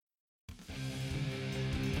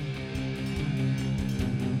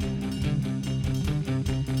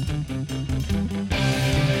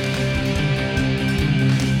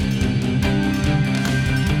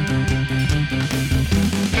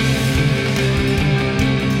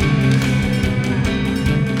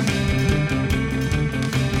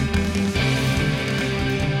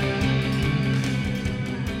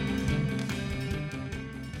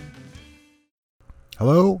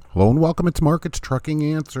Hello and welcome. It's Markets Trucking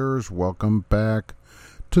Answers. Welcome back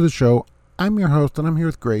to the show. I'm your host, and I'm here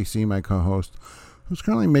with Gracie, my co-host, who's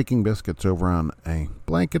currently making biscuits over on a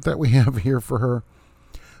blanket that we have here for her.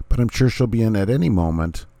 But I'm sure she'll be in at any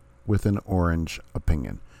moment with an orange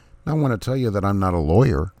opinion. Now, I want to tell you that I'm not a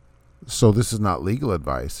lawyer, so this is not legal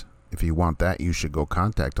advice. If you want that, you should go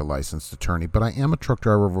contact a licensed attorney. But I am a truck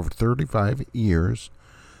driver of over 35 years,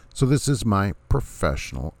 so this is my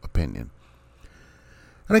professional opinion.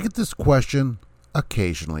 And I get this question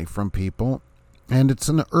occasionally from people, and it's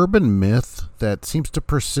an urban myth that seems to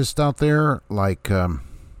persist out there. Like, there's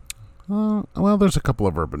a couple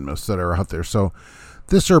of urban myths that are out there. So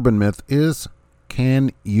this urban myth is,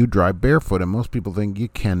 can you drive barefoot? And most people think you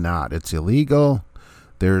cannot. It's illegal.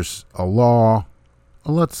 There's a law.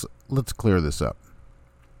 Let's clear this up.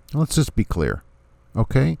 Let's just be clear,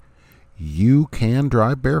 okay? You can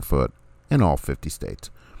drive barefoot in all 50 states.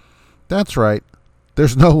 That's right.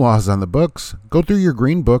 There's no laws on the books. Go through your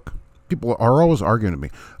green book. People are always arguing with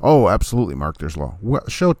me. Oh, absolutely, Mark, there's law. Well,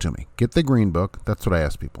 show it to me. Get the green book. That's what I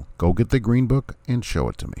ask people. Go get the green book and show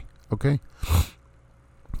it to me, okay?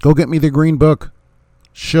 Go get me the green book.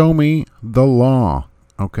 Show me the law,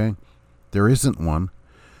 okay? There isn't one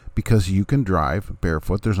because you can drive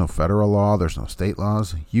barefoot. There's no federal law. There's no state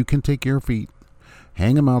laws. You can take your feet,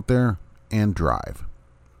 hang them out there, and drive.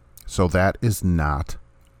 So that is not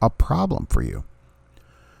a problem for you.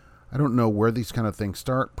 I don't know where these kind of things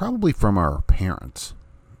start. Probably from our parents,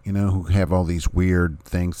 who have all these weird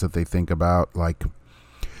things that they think about. Like,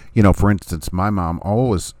 for instance, my mom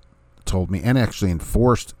always told me and actually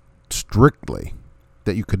enforced strictly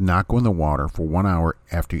that you could not go in the water for 1 hour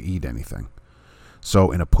after you eat anything.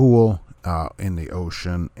 So in a pool, in the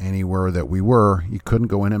ocean, anywhere that we were, you couldn't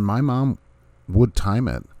go in. And my mom would time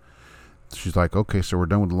it. She's like, okay, so we're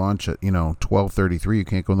done with lunch at, 12:33. You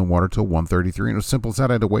can't go in the water till 1:33. And it was simple as that.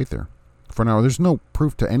 I had to wait there for an hour. There's no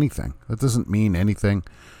proof to anything. That doesn't mean anything.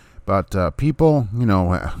 But people,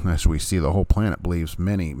 as we see, the whole planet believes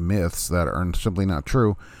many myths that are simply not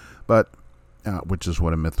true. But, which is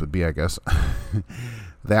what a myth would be, I guess.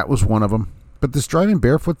 That was one of them. But this driving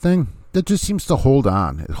barefoot thing, that just seems to hold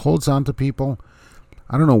on. It holds on to people.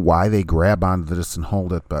 I don't know why they grab onto this and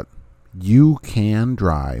hold it, but you can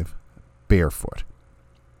drive barefoot.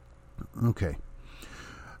 Okay.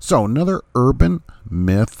 So another urban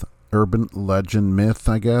legend myth,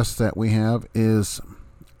 I guess, that we have is,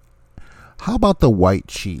 how about the white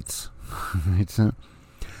sheets?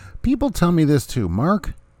 People tell me this too.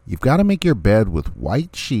 Mark, you've got to make your bed with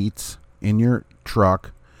white sheets in your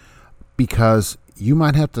truck because you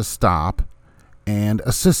might have to stop and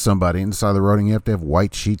assist somebody on the side of the road, and you have to have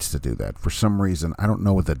white sheets to do that. For some reason, I don't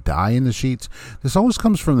know what the dye in the sheets. This always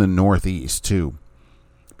comes from the Northeast, too.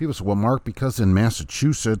 People say, well, Mark, because in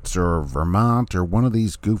Massachusetts or Vermont or one of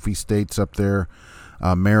these goofy states up there,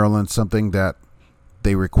 Maryland, something that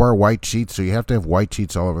they require white sheets, so you have to have white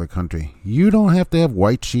sheets all over the country. You don't have to have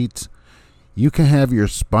white sheets. You can have your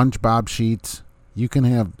SpongeBob sheets. You can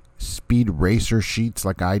have Speed Racer sheets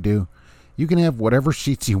like I do. You can have whatever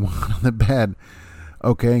sheets you want on the bed,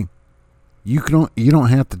 okay? You don't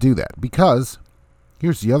have to do that because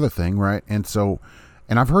here's the other thing, right? And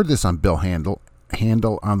I've heard this on Bill Handel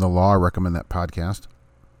on the Law. I recommend that podcast.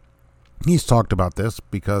 He's talked about this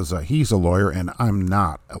because he's a lawyer and I'm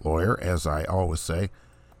not a lawyer, as I always say.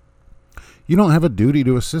 You don't have a duty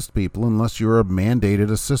to assist people unless you're a mandated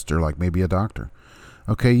assister, like maybe a doctor.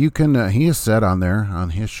 Okay, you can, he has said on there, on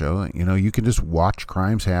his show, you can just watch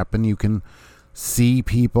crimes happen. You can see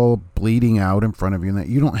people bleeding out in front of you, and that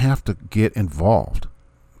you don't have to get involved.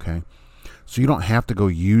 Okay, so you don't have to go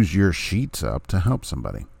use your sheets up to help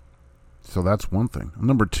somebody. So that's one thing.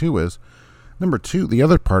 Number two, the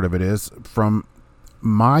other part of it is from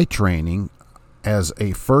my training as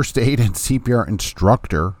a first aid and CPR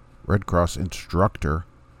instructor, Red Cross instructor,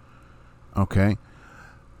 okay,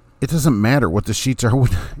 it doesn't matter what the sheets are.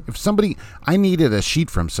 If I needed a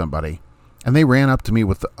sheet from somebody, and they ran up to me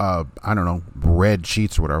with, red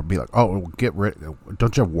sheets or whatever, I'd be like, oh, get rid.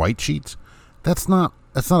 Don't you have white sheets? That's not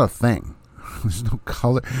a thing. There's no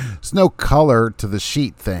color. There's no color to the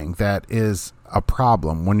sheet thing. That is a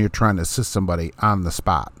problem when you're trying to assist somebody on the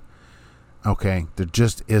spot. Okay, there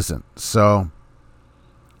just isn't. So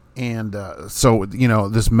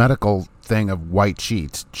this medical thing of white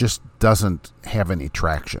sheets just doesn't have any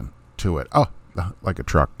traction to it. Oh, like a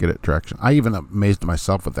truck, get it, traction. I even amazed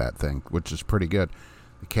myself with that thing, which is pretty good.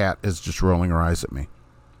 The cat is just rolling her eyes at me.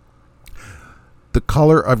 The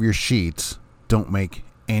color of your sheets don't make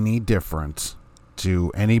any difference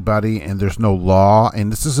to anybody, and there's no law.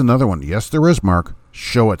 And this is another one. Yes, there is, Mark.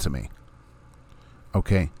 Show it to me.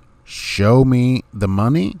 Okay, show me the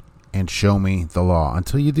money and show me the law.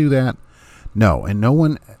 Until you do that, no. And no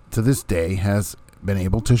one to this day has been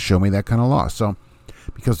able to show me that kind of law. So,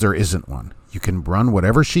 because there isn't one. You can run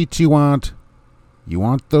whatever sheets you want. You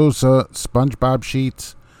want those SpongeBob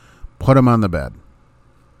sheets, put them on the bed.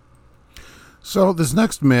 So this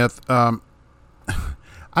next myth, I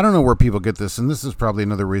don't know where people get this, and this is probably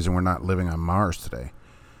another reason we're not living on Mars today.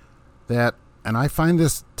 And I find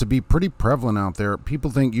this to be pretty prevalent out there.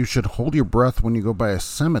 People think you should hold your breath when you go by a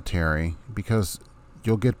cemetery because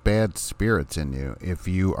you'll get bad spirits in you if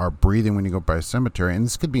you are breathing when you go by a cemetery. And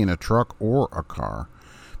this could be in a truck or a car,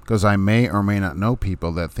 because I may or may not know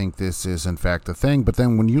people that think this is in fact a thing. But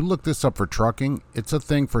then when you look this up for trucking, it's a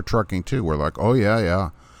thing for trucking too. We're like, oh yeah,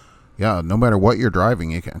 no matter what you're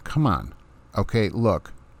driving, you can. Come on. Okay,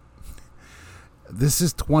 look. This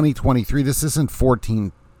is 2023. This isn't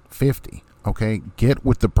 1450. Okay, get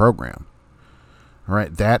with the program. All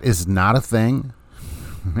right, that is not a thing.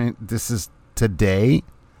 Right? This is today.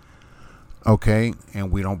 Okay,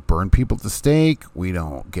 and we don't burn people at the stake. We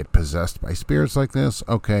don't get possessed by spirits like this.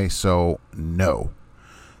 Okay, so no.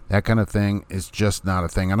 That kind of thing is just not a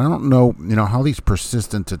thing. And I don't know, how these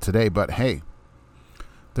persist into today, but hey,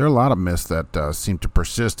 there are a lot of myths that seem to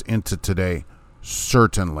persist into today.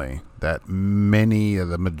 Certainly, that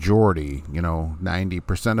the majority,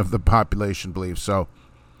 90% of the population believes so.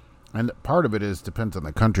 And part of it depends on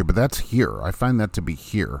the country, but that's here. I find that to be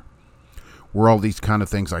here. Where all these kind of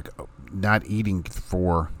things like not eating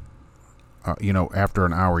for, after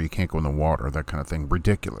an hour, you can't go in the water, that kind of thing.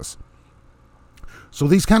 Ridiculous. So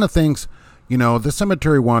these kind of things, the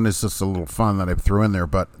cemetery one is just a little fun that I threw in there,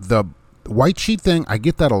 but the white sheet thing, I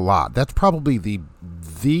get that a lot. That's probably the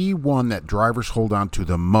one that drivers hold on to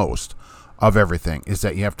the most of everything, is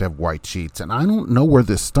that you have to have white sheets. And I don't know where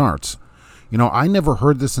this starts. I never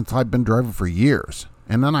heard this until I've been driving for years.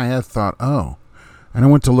 And then I had thought, and I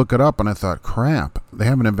went to look it up and I thought, crap, they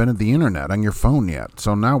haven't invented the internet on your phone yet.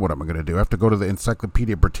 So now what am I going to do? I have to go to the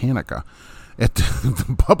Encyclopedia Britannica at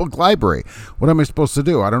the public library. What am I supposed to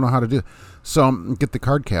do? I don't know how to do it. So get the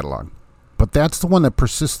card catalog. But that's the one that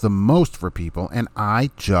persists the most for people, and I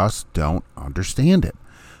just don't understand it.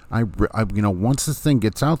 I once this thing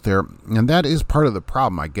gets out there, and that is part of the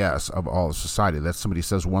problem, I guess, of all of society. That somebody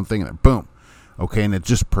says one thing and then boom, okay, and it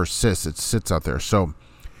just persists. It sits out there. So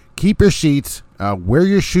keep your sheets. Wear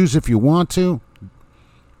your shoes if you want to,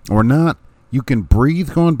 or not. You can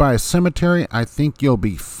breathe going by a cemetery. I think you'll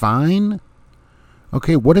be fine.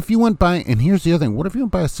 Okay, what if you went by? And here's the other thing: what if you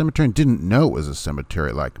went by a cemetery and didn't know it was a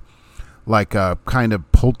cemetery, like a kind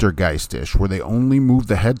of poltergeist-ish, where they only move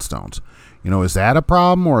the headstones? Is that a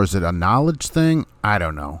problem, or is it a knowledge thing? I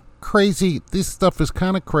don't know. Crazy. This stuff is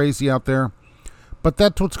kind of crazy out there, but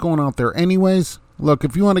that's what's going out there anyways. Look,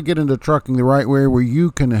 if you want to get into trucking the right way, where you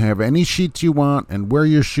can have any sheets you want and wear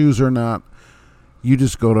your shoes or not, you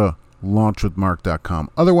just go to launchwithmark.com.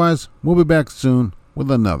 Otherwise, we'll be back soon with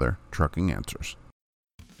another Trucking Answers.